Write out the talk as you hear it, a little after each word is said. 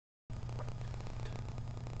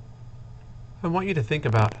I want you to think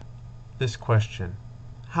about this question.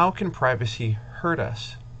 How can privacy hurt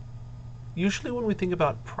us? Usually when we think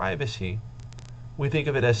about privacy, we think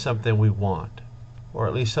of it as something we want, or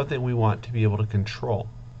at least something we want to be able to control.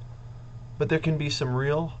 But there can be some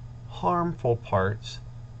real harmful parts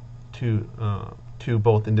to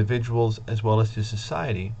both individuals as well as to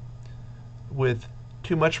society with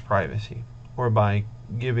too much privacy, or by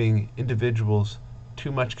giving individuals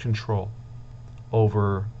too much control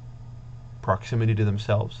over proximity to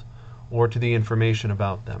themselves or to the information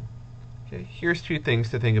about them. Okay, here's two things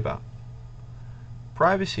to think about.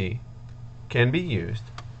 Privacy can be used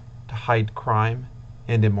to hide crime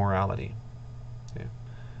and immorality. Okay.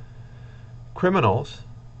 Criminals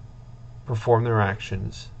perform their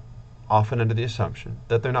actions often under the assumption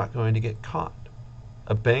that they're not going to get caught.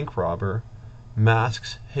 A bank robber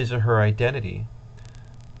masks his or her identity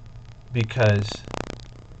because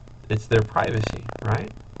it's their privacy,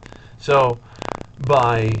 right? So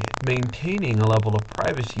by maintaining a level of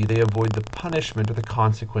privacy, they avoid the punishment or the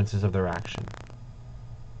consequences of their action.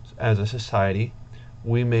 As a society,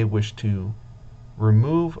 we may wish to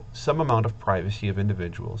remove some amount of privacy of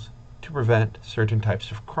individuals to prevent certain types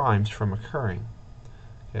of crimes from occurring.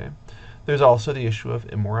 Okay? There's also the issue of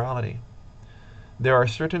immorality. There are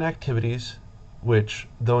certain activities which,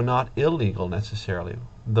 though not illegal necessarily,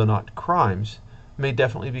 though not crimes, may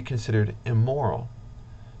definitely be considered immoral.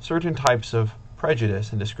 Certain types of prejudice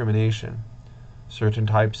and discrimination, certain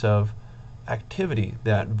types of activity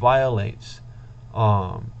that violates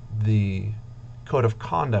the code of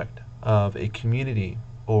conduct of a community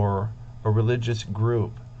or a religious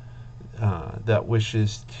group that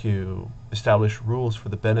wishes to establish rules for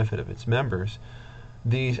the benefit of its members,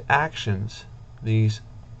 these actions, these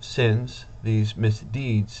sins, these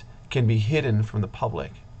misdeeds can be hidden from the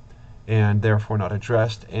public and therefore not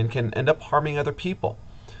addressed and can end up harming other people.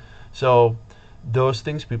 So those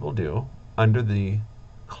things people do under the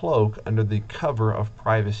cloak, under the cover of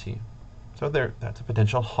privacy. So that's a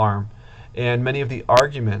potential harm. And many of the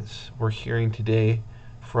arguments we're hearing today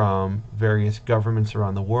from various governments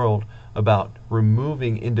around the world about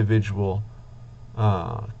removing individual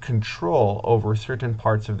control over certain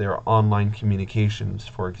parts of their online communications,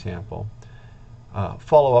 for example,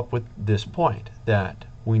 follow up with this point that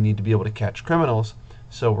we need to be able to catch criminals,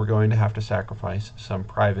 so we're going to have to sacrifice some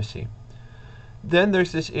privacy. Then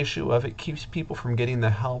there's this issue of it keeps people from getting the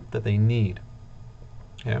help that they need.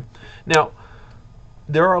 Okay? Now,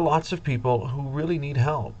 there are lots of people who really need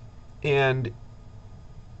help, and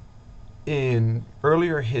in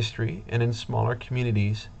earlier history and in smaller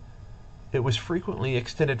communities, it was frequently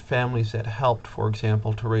extended families that helped, for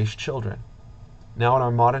example, to raise children. Now in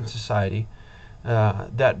our modern society,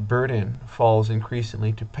 that burden falls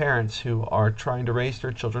increasingly to parents who are trying to raise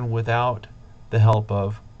their children without the help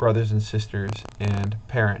of brothers and sisters and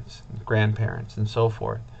parents, and grandparents, and so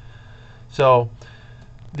forth. So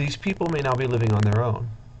these people may now be living on their own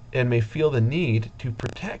and may feel the need to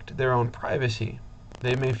protect their own privacy.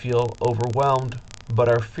 They may feel overwhelmed, but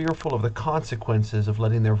are fearful of the consequences of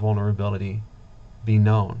letting their vulnerability be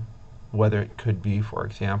known. Whether it could be, for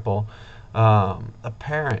example, a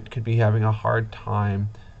parent could be having a hard time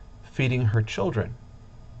feeding her children,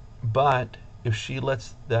 but if she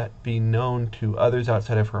lets that be known to others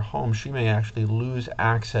outside of her home, she may actually lose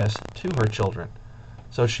access to her children.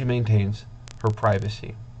 So she maintains her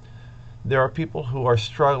privacy. There are people who are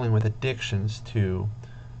struggling with addictions to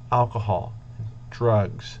alcohol,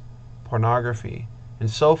 drugs, pornography, and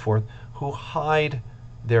so forth, who hide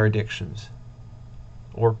their addictions,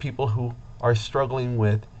 or people who are struggling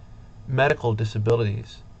with medical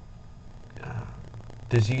disabilities,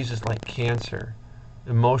 diseases like cancer,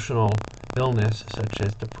 emotional illness such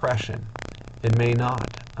as depression, and may not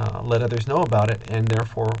let others know about it, and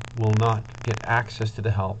therefore will not get access to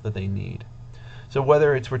the help that they need. So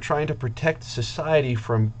whether it's we're trying to protect society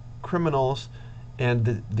from criminals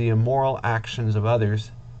and the immoral actions of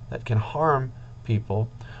others that can harm people,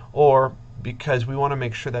 or because we want to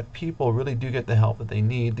make sure that people really do get the help that they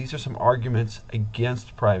need, these are some arguments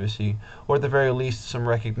against privacy, or at the very least some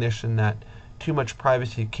recognition that too much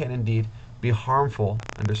privacy can indeed be harmful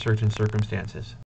under certain circumstances.